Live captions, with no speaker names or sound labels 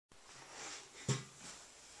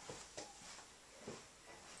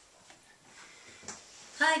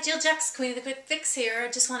Hi, Jaxx, Queen of the Quick Fix here. I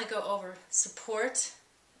just want to go over support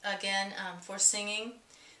again for singing.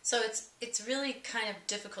 So it's really kind of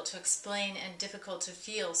difficult to explain and difficult to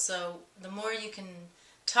feel. So the more you can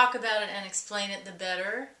talk about it and explain it, the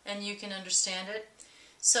better, and you can understand it.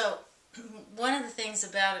 So one of the things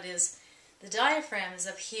about it is the diaphragm is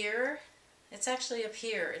up here. It's actually up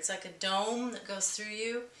here. It's like a dome that goes through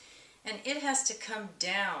you, and it has to come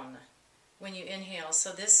down when you inhale.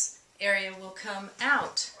 So this area will come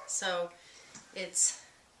out. So it's,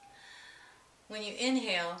 when you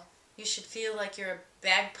inhale, you should feel like you're a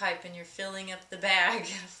bagpipe and you're filling up the bag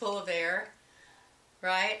full of air,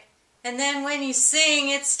 right? And then when you sing,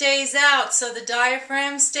 it stays out, so the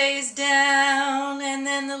diaphragm stays down, and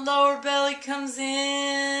then the lower belly comes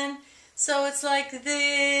in. So it's like this.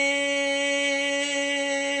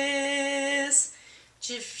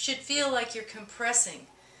 You should feel like you're compressing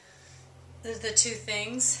the two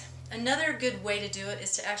things. Another good way to do it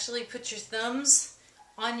is to actually put your thumbs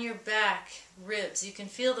on your back ribs. You can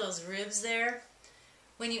feel those ribs there.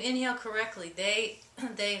 When you inhale correctly, they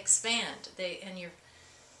expand.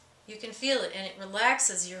 You can feel it, and it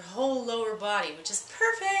relaxes your whole lower body, which is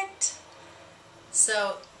perfect.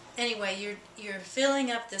 So anyway, you're filling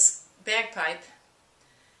up this bagpipe,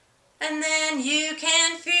 and then you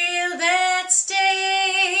can feel that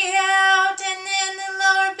stay out, and then the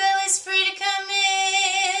lower belly's free to come in.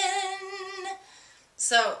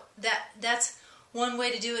 So that's one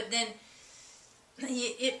way to do it. Then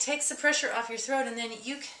it takes the pressure off your throat, and then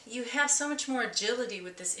you have so much more agility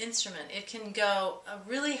with this instrument. It can go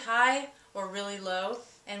really high or really low,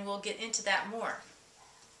 and we'll get into that more.